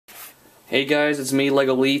Hey guys, it's me,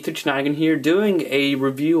 Lego Lee 39 here, doing a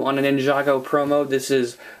review on a Ninjago promo. This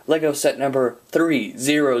is Lego set number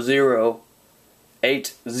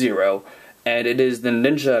 30080, and it is the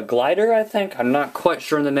Ninja Glider, I think. I'm not quite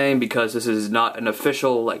sure on the name because this is not an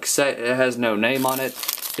official set. It has no name on it.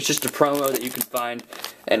 It's just a promo that you can find,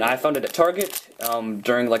 and I found it at Target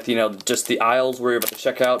during just the aisles where you're about to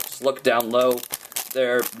check out. Just look down low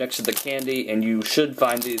there next to the candy, and you should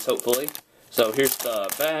find these hopefully. So here's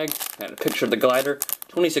the bag and a picture of the glider.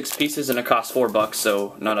 26 pieces and it costs $4,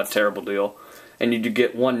 so not a terrible deal. And you do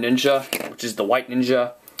get one ninja, which is the white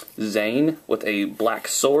ninja, Zane, with a black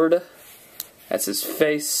sword. That's his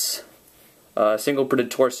face, single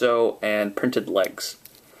printed torso, and printed legs.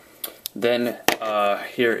 Then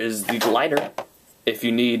here is the glider. If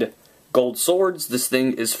you need gold swords, this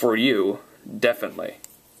thing is for you, definitely.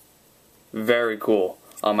 Very cool.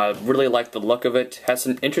 I really like the look of it. Has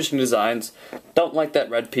some interesting designs. Don't like that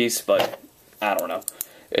red piece, but I don't know.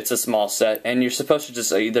 It's a small set, and you're supposed to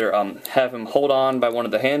just either have him hold on by one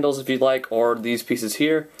of the handles if you'd like, or these pieces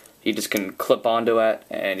here. He just can clip onto it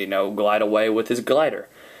and, glide away with his glider.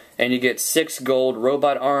 And you get 6 gold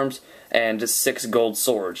robot arms and 6 gold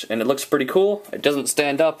swords. And it looks pretty cool. It doesn't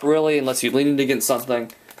stand up really unless you lean it against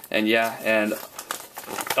something. And yeah, and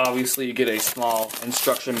obviously you get a small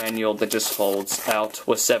instruction manual that just folds out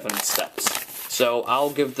with 7 steps. So I'll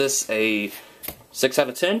give this a 6 out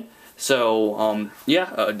of 10. So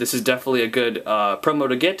this is definitely a good promo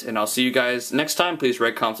to get, and I'll see you guys next time. Please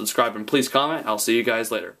rate, comment, subscribe, and please comment. I'll see you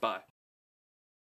guys later. Bye.